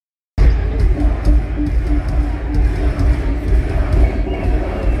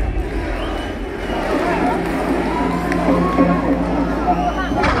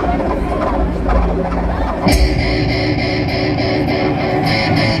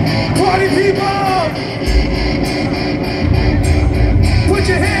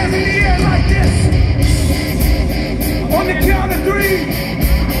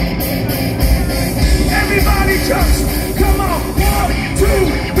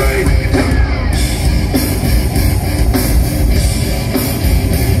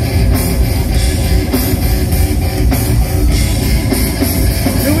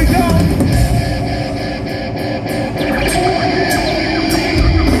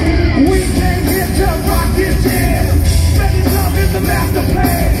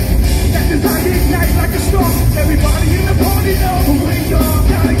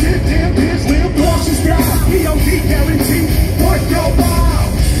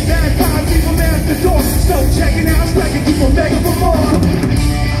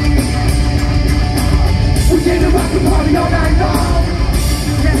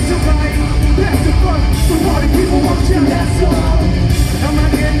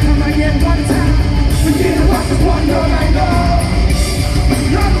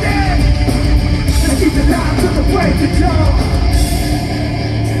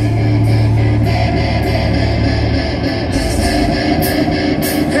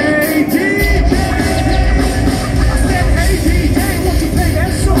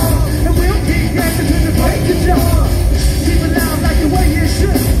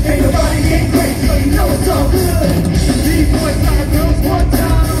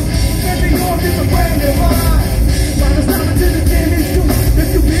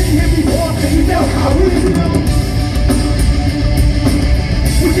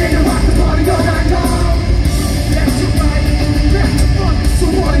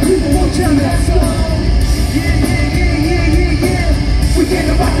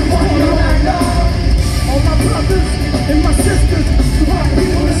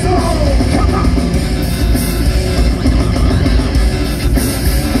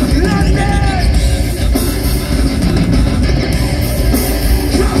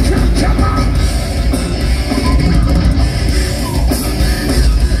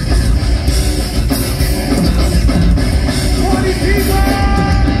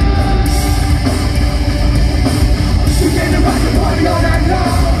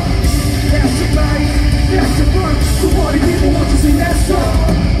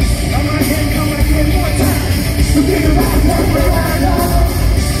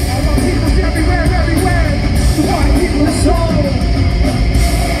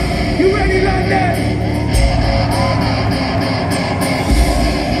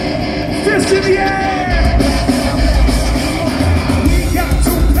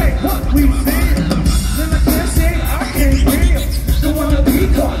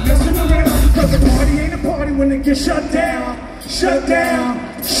get shut down, shut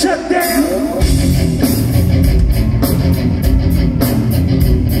down, shut down.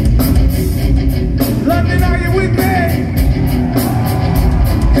 London, are you with me?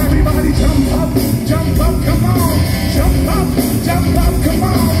 Everybody jump up, come on. Jump up, come on. Jump up, come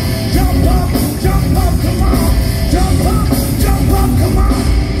on. Jump up, come on. Jump up.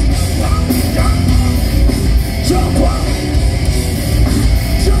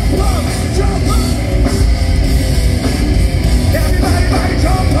 Everybody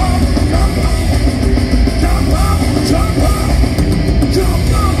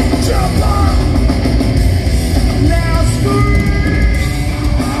jump up. Now scream.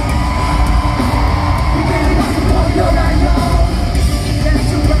 We can't rock the ball, yo, right now. That's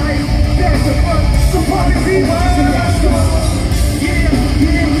the right, that's the fun. So party people, so let's go. Yeah.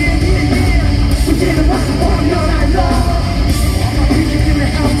 We can't rock the ball, yo, right now. All my people in the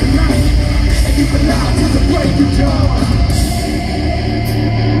house tonight, and you can lie to the break of dawn.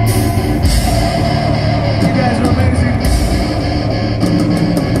 You guys are amazing.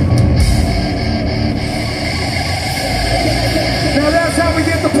 Now that's how we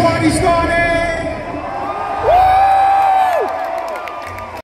get the party started.